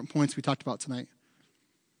these different points we talked about tonight? I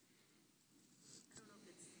don't know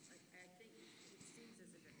if it's, I think it seems as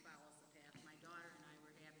if it follows the path. My daughter and I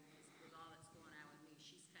were having this, with all that's going on with me,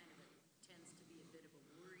 she's kind of tends to be a bit of a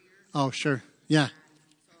worrier. Oh, sure. Yeah.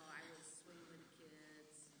 So I was swinging with the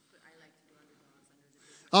kids,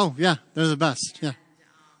 Oh, yeah, they're the best. Yeah.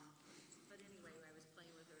 But anyway, I was playing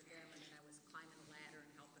with her again, and then I was climbing the ladder and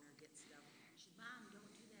helping her get stuff. She said, Mom, don't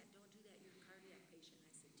do that. Don't do that. You're a cardiac patient. I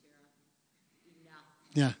said, Tara, enough.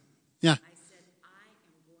 Yeah. Yeah. I said, I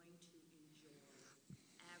am going to enjoy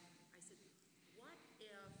I said, what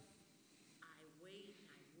if I wait and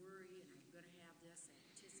I worry and I'm going to have this, I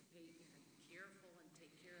anticipate and I'm careful and take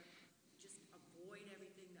care of, just avoid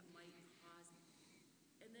everything that might cause.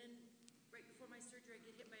 And then right before my surgery, I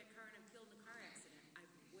get hit by a car and I'm killed in a car accident. I've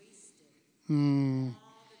wasted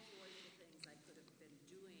all the joyful things I could have been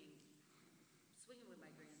doing, swinging with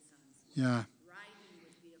my grandsons, Yeah. riding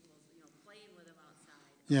with vehicles, playing with them outside.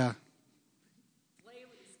 Yeah. Play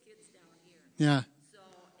with these kids down here. Yeah. So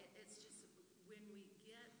it's just when we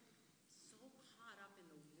get so caught up in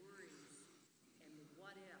the worries and the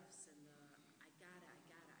what ifs and the I gotta,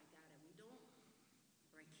 we don't,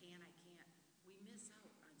 or I can't, we miss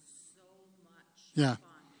out on so much Yeah.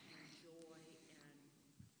 fun and joy and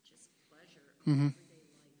just pleasure of everyday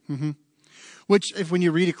life. Which, when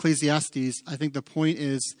you read Ecclesiastes, I think the point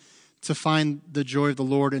is to find the joy of the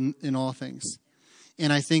Lord in all things.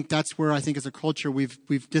 And I think that's where I think as a culture we've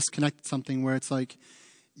disconnected something where it's like,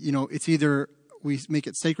 it's either we make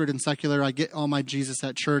it sacred and secular. I get all my Jesus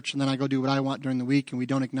at church and then I go do what I want during the week and we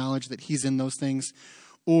don't acknowledge that he's in those things.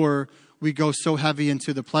 Or we go so heavy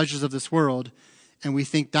into the pleasures of this world and we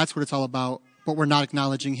think that's what it's all about, but we're not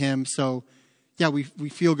acknowledging him. So yeah, we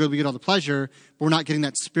feel good, we get all the pleasure, but we're not getting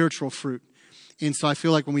that spiritual fruit. And so I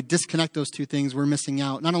feel like when we disconnect those two things, we're missing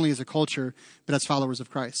out, not only as a culture, but as followers of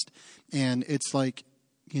Christ. And it's like,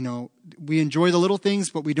 we enjoy the little things,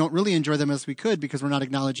 but we don't really enjoy them as we could because we're not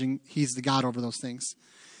acknowledging he's the God over those things.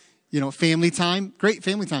 Family time, great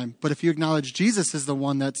family time. But if you acknowledge Jesus is the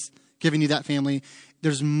one that's giving you that family,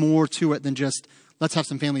 there's more to it than just, let's have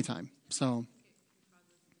some family time. So.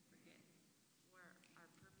 Where our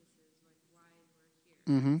purpose is, like why we're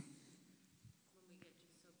here. Mm-hmm. When we get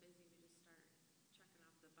just so busy, we just start checking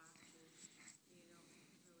off the boxes. You don't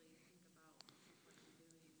really think about what you're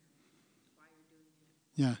doing or why you're doing it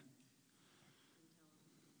Yeah.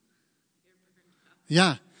 until you're burned out.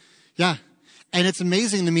 Yeah. Yeah. And it's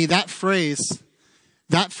amazing to me that phrase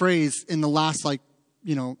in the last,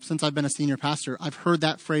 since I've been a senior pastor, I've heard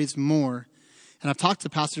that phrase more. And I've talked to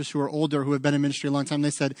pastors who are older, who have been in ministry a long time. They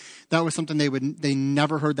said that was something they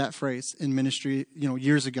never heard that phrase in ministry,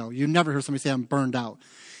 years ago. You never heard somebody say, I'm burned out.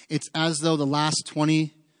 It's as though the last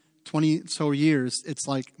 20 so years, it's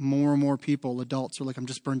like more and more people, adults, are like, I'm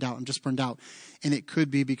just burned out. And it could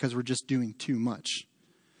be because we're just doing too much.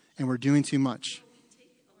 And we're doing too much. A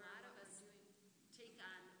lot of us take on,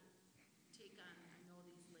 I know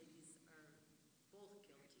these ladies are both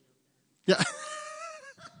guilty of that. Yeah.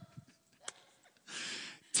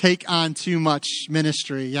 Take on too much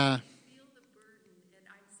ministry. Yeah. Feel the burden, and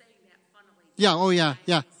I'm saying that funnily. Yeah. Oh, yeah.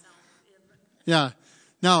 Yeah. Yeah.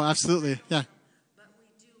 No, absolutely. Yeah. But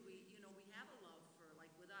we have a love for, like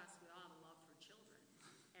with us, we all have a love for children.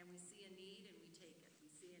 And we see a need and we take it. We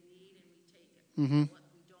see a need and we take it. Mm-hmm.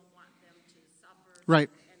 We don't want them to suffer. Right.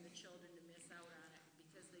 And the children to miss out on it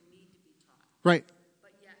because they need to be taught. Right.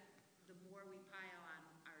 But yet, the more we pile on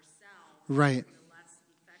ourselves, Right. the less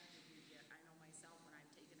effective we get. I know myself when I've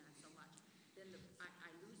taken on so much, then I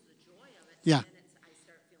lose the joy of it. Yeah. And then I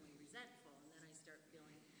start feeling resentful, and then I start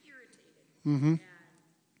feeling irritated. Mm-hmm. And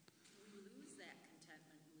we lose that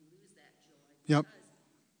contentment, we lose that joy. Yep. Because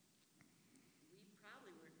we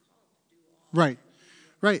probably weren't called to do all Right.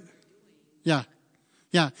 Right. Yeah.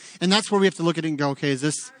 Yeah. And that's where we have to look at it and go, okay, is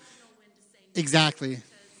this hard to know when to say no. exactly Because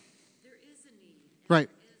there is a need. And right?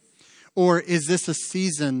 there is- Or is this a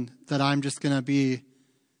season that I'm just going to be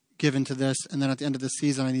given to this, and then at the end of the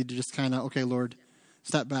season, I need to just kind of, okay, Lord,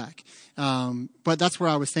 step back. But that's where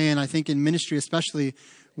I was saying, I think in ministry especially,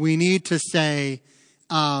 we need to say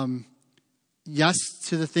yes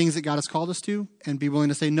to the things that God has called us to and be willing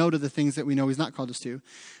to say no to the things that we know he's not called us to.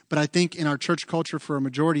 But I think in our church culture, for a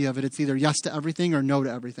majority of it, it's either yes to everything or no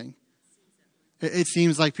to everything. It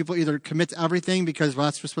seems like people either commit to everything because, well,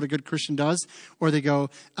 that's just what a good Christian does, or they go,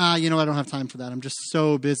 I don't have time for that. I'm just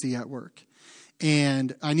so busy at work.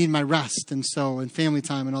 And I need my rest, and family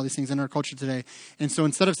time and all these things in our culture today. And so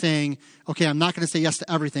instead of saying, okay, I'm not going to say yes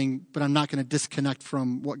to everything, but I'm not going to disconnect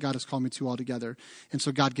from what God has called me to altogether. And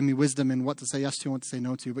so God, give me wisdom in what to say yes to and what to say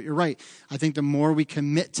no to. But you're right. I think the more we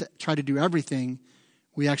commit to try to do everything,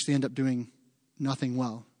 we actually end up doing nothing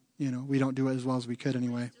well. We don't do it as well as we could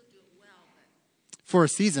anyway. Still do it well, but For a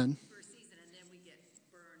season. for a season, and then we get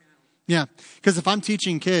burned out. Yeah. Because if I'm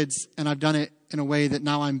teaching kids and I've done it in a way that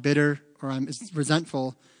now I'm bitter or I'm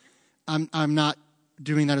resentful, I'm not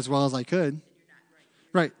doing that as well as I could. You're not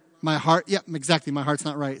right. Right. My heart, yeah, exactly. My heart's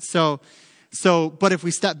not right. So, but if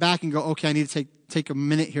we step back and go, okay, I need to take a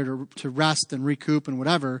minute here to rest and recoup and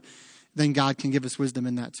whatever, then God can give us wisdom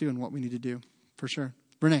in that too and what we need to do, for sure.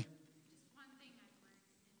 Renee. One thing I've learned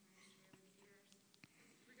in ministry over the years,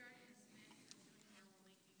 regarding this myth of doing more will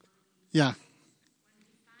make you worthy. Yeah. When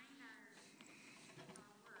we find our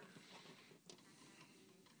worth, that has to be in Christ only,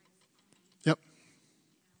 Yep.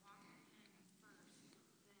 and walk with Him first,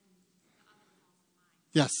 then the other falls in line.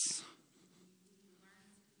 Yes. We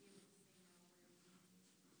learn to be able to say no where we need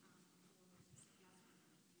to, or to say yes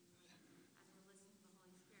when we need to. As we're listening to the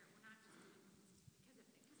Holy Spirit, we're not just doing things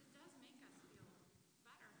because it does make us feel better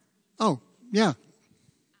to be. Oh, yeah.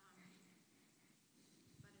 But it's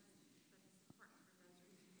important for those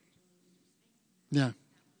reasons that Julie was just saying. Yeah.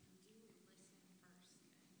 That we do listen first and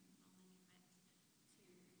only commit to things He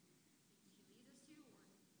leads us to, or just for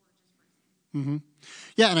His name.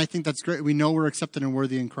 Yeah, and I think that's great. We know we're accepted and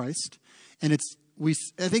worthy in Christ. And I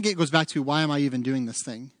think it goes back to, why am I even doing this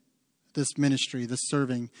thing? This ministry, this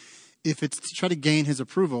serving. If it's to try to gain His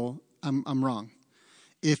approval, I'm wrong.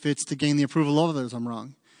 If it's to gain the approval of others, I'm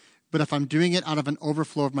wrong. But if I'm doing it out of an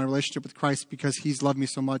overflow of my relationship with Christ because He's loved me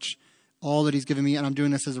so much, all that He's given me, and I'm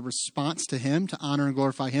doing this as a response to Him, to honor and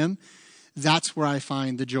glorify Him, that's where I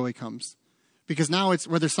find the joy comes. Because now it's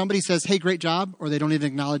whether somebody says, hey, great job, or they don't even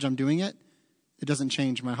acknowledge I'm doing it, it doesn't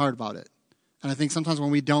change my heart about it. And I think sometimes when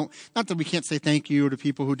we don't, not that we can't say thank you to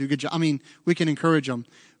people who do good job. I mean, we can encourage them.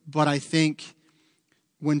 But I think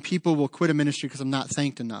when people will quit a ministry because I'm not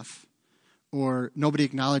thanked enough, or nobody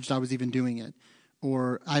acknowledged I was even doing it,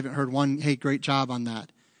 or I haven't heard one, hey, great job on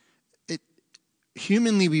that.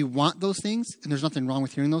 Humanly, we want those things, and there's nothing wrong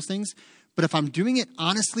with hearing those things. But if I'm doing it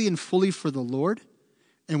honestly and fully for the Lord,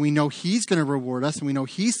 and we know He's going to reward us, and we know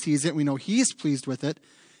He sees it, and we know He's pleased with it,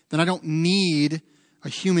 then I don't need a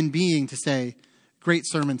human being to say, great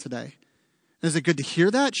sermon today. Is it good to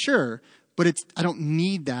hear that? Sure. But I don't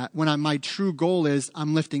need that when my true goal is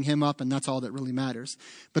I'm lifting Him up, and that's all that really matters.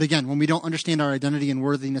 But again, when we don't understand our identity and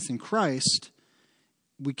worthiness in Christ,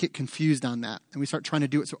 we get confused on that. And we start trying to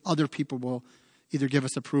do it so other people will either give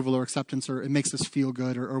us approval or acceptance, or it makes us feel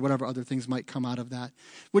good, or whatever other things might come out of that.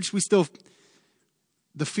 Which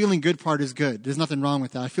the feeling good part is good. There's nothing wrong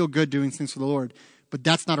with that. I feel good doing things for the Lord. But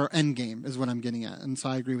that's not our end game, is what I'm getting at. And so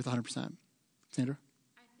I agree with 100%. Sandra?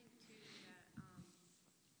 I think, too,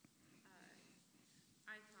 that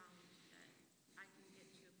I found that I can get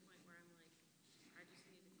to a point where I'm like, I just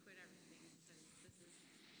need to quit everything because this is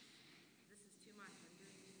too much. I'm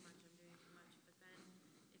doing too much. But then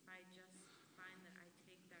if I just find that I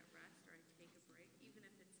take that rest or I take a break, even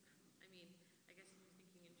if it's, I guess if you're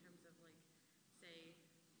thinking in terms of like, say,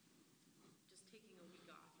 just taking a week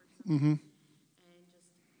off or something. Mm-hmm.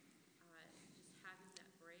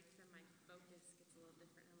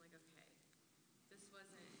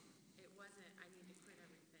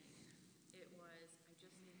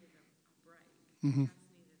 Mm-hmm. Just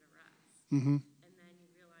needed a rest. Mm-hmm. And then you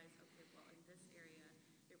realize, okay, well, in this area,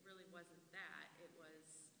 it really wasn't that. It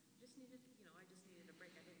was just needed, I just needed a break.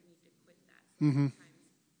 I didn't need to quit that. So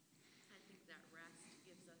sometimes I think that rest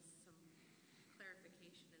gives us some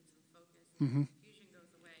clarification and some focus. And confusion goes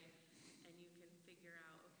away, and you can figure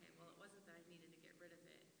out, okay, well, it wasn't that I needed to get rid of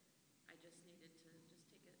it. I just needed to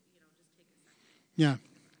just take a second. Yeah.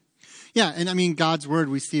 Yeah, and I mean, God's word,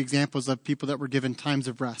 we see examples of people that were given times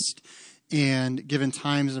of rest and given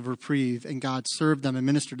times of reprieve, and God served them and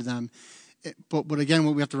ministered to them. But again,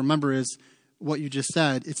 what we have to remember is what you just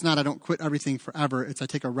said. It's not I don't quit everything forever. It's I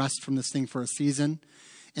take a rest from this thing for a season.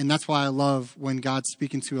 And that's why I love when God's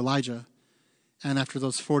speaking to Elijah. And after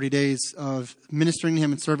those 40 days of ministering to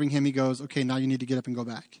him and serving him, he goes, okay, now you need to get up and go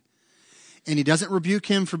back. And he doesn't rebuke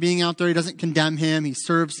him for being out there. He doesn't condemn him. He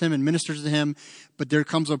serves him and ministers to him. But there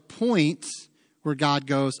comes a point where God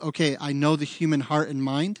goes, okay, I know the human heart and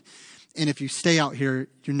mind. And if you stay out here,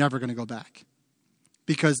 you're never going to go back.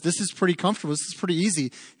 Because this is pretty comfortable. This is pretty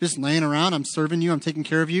easy. Just laying around, I'm serving you, I'm taking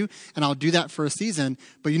care of you, and I'll do that for a season.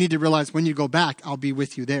 But you need to realize when you go back, I'll be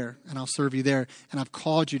with you there, and I'll serve you there. And I've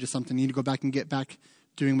called you to something. You need to go back and get back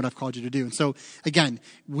doing what I've called you to do. And so, again,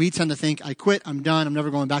 we tend to think, I quit, I'm done, I'm never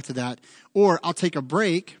going back to that. Or I'll take a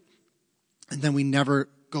break, and then we never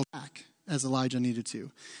go back, as Elijah needed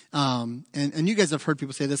to. And you guys have heard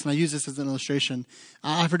people say this, and I use this as an illustration.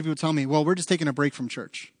 I've heard people tell me, well, we're just taking a break from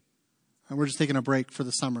church. We're just taking a break for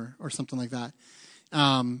the summer or something like that.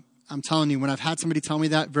 I'm telling you, when I've had somebody tell me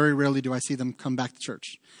that, very rarely do I see them come back to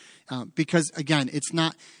church. Because, again, it's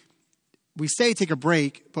not, we say take a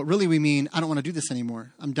break, but really we mean, I don't want to do this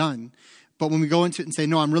anymore. I'm done. But when we go into it and say,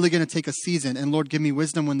 no, I'm really going to take a season, and Lord, give me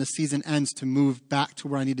wisdom when the season ends to move back to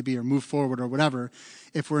where I need to be or move forward or whatever.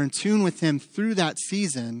 If we're in tune with him through that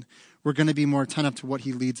season, we're going to be more attentive to what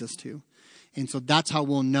he leads us to. And so that's how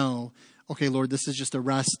we'll know, okay, Lord, this is just a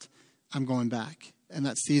rest. I'm going back. And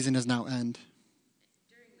that season is now end.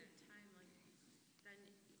 During that time, then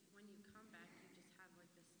when you come back, you just have this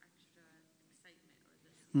extra excitement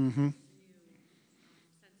or this new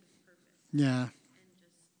sense of purpose. Yeah. And just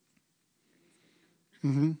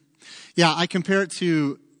Yeah, I compare it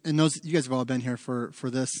to, and those you guys have all been here for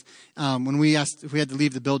this. When we asked if we had to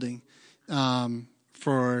leave the building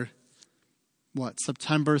for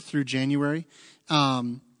September through January.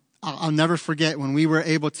 I'll never forget when we were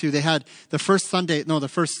able to. They had the first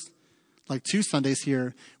 2 Sundays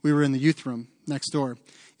here. We were in the youth room next door,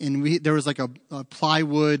 and there was a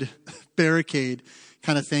plywood barricade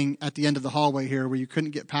kind of thing at the end of the hallway here where you couldn't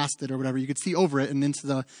get past it or whatever. You could see over it and into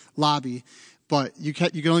the lobby. But you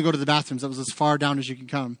could only go to the bathrooms. That was as far down as you could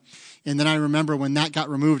come. And then I remember when that got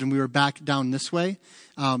removed and we were back down this way,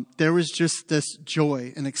 there was just this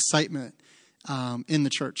joy and excitement in the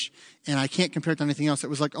church. And I can't compare it to anything else. It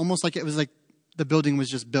was almost like it was like the building was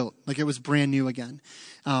just built, like it was brand new again.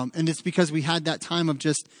 And it's because we had that time of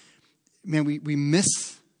just, man, we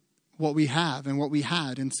miss what we have and what we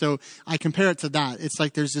had. And so I compare it to that. It's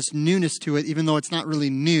like there's this newness to it, even though it's not really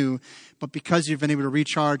new. But because you've been able to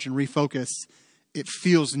recharge and refocus, it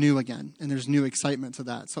feels new again, and there's new excitement to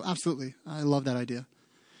that. So absolutely, I love that idea.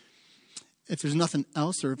 If there's nothing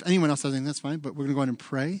else, or if anyone else has anything, that's fine, but we're going to go ahead and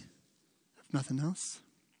pray. If nothing else.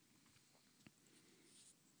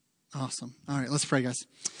 Awesome. All right, let's pray, guys.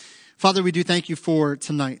 Father, we do thank you for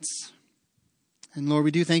tonight. And Lord,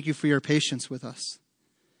 we do thank you for your patience with us.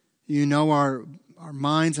 You know our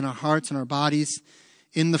minds and our hearts and our bodies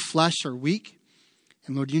in the flesh are weak.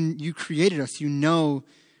 And Lord, you created us. You know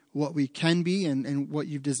what we can be and what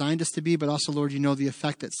you've designed us to be, but also, Lord, you know the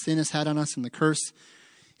effect that sin has had on us and the curse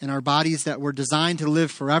and our bodies that were designed to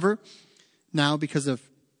live forever. Now, because of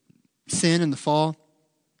sin and the fall,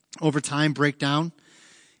 over time break down.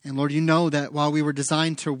 And Lord, you know that while we were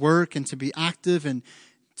designed to work and to be active and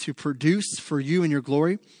to produce for you and your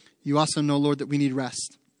glory, you also know, Lord, that we need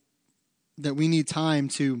rest, that we need time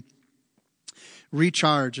to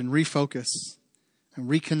recharge and refocus and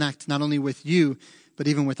reconnect not only with you, but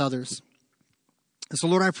even with others. And so,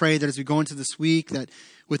 Lord, I pray that as we go into this week, that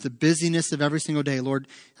with the busyness of every single day, Lord,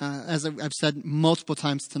 as I've said multiple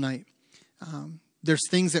times tonight, there's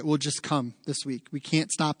things that will just come this week. We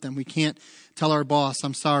can't stop them. We can't tell our boss,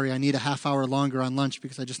 I'm sorry, I need a half hour longer on lunch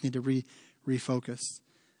because I just need to refocus.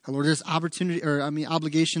 Lord, there's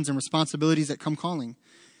obligations and responsibilities that come calling.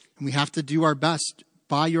 And we have to do our best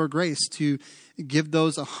by your grace to give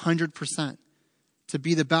those 100%. To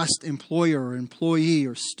be the best employer or employee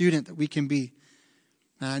or student that we can be.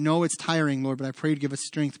 And I know it's tiring, Lord, but I pray to give us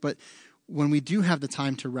strength. But when we do have the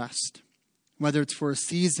time to rest, whether it's for a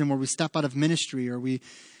season where we step out of ministry or we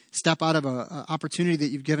step out of an opportunity that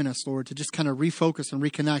you've given us, Lord, to just kind of refocus and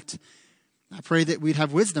reconnect, I pray that we'd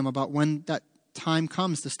have wisdom about when that time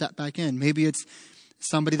comes to step back in. Maybe it's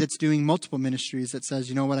somebody that's doing multiple ministries that says,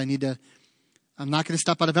 you know what, I'm not going to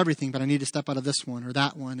step out of everything, but I need to step out of this one or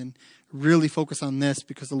that one and really focus on this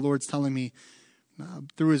because the Lord's telling me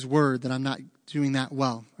through his word that I'm not doing that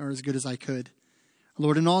well or as good as I could.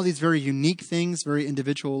 Lord, in all these very unique things, very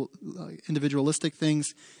individualistic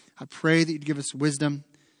things, I pray that you'd give us wisdom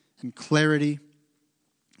and clarity.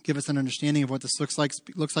 Give us an understanding of what this looks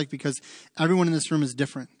like because everyone in this room is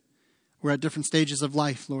different. We're at different stages of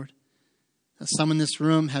life, Lord. Some in this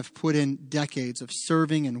room have put in decades of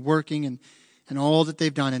serving and working and all that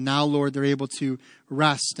they've done. And now, Lord, they're able to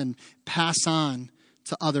rest and pass on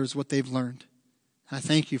to others what they've learned. And I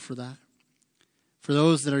thank you for that. For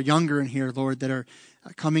those that are younger in here, Lord, that are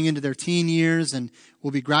coming into their teen years and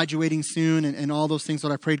will be graduating soon and all those things,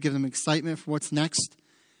 Lord, I pray to give them excitement for what's next.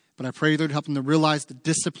 But I pray, Lord, to help them to realize the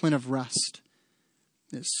discipline of rest.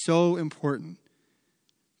 It's so important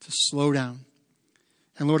to slow down.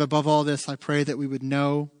 And Lord, above all this, I pray that we would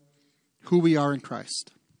know who we are in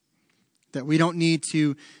Christ. That we don't need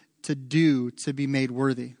to do to be made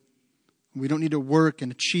worthy. We don't need to work and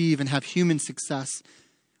achieve and have human success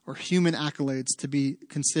or human accolades to be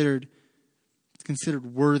considered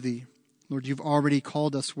worthy. Lord, you've already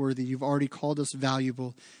called us worthy. You've already called us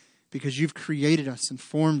valuable because you've created us and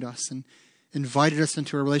formed us and invited us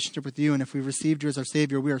into a relationship with you. And if we've received you as our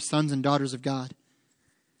Savior, we are sons and daughters of God.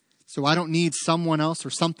 So I don't need someone else or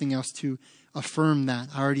something else to affirm that.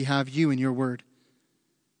 I already have you in your word.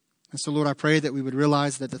 And so, Lord, I pray that we would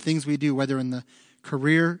realize that the things we do, whether in the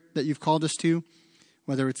career that you've called us to,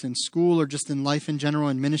 whether it's in school or just in life in general,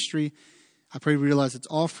 in ministry, I pray we realize it's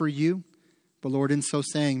all for you. But Lord, in so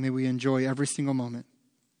saying, may we enjoy every single moment.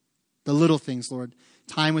 The little things, Lord.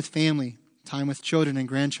 Time with family, time with children and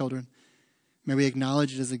grandchildren. May we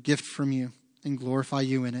acknowledge it as a gift from you and glorify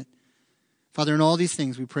you in it. Father, in all these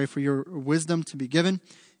things, we pray for your wisdom to be given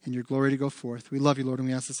and your glory to go forth. We love you, Lord, and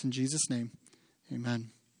we ask this in Jesus' name.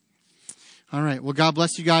 Amen. All right. Well, God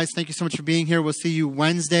bless you guys. Thank you so much for being here. We'll see you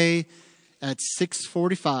Wednesday at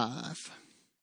 6:45.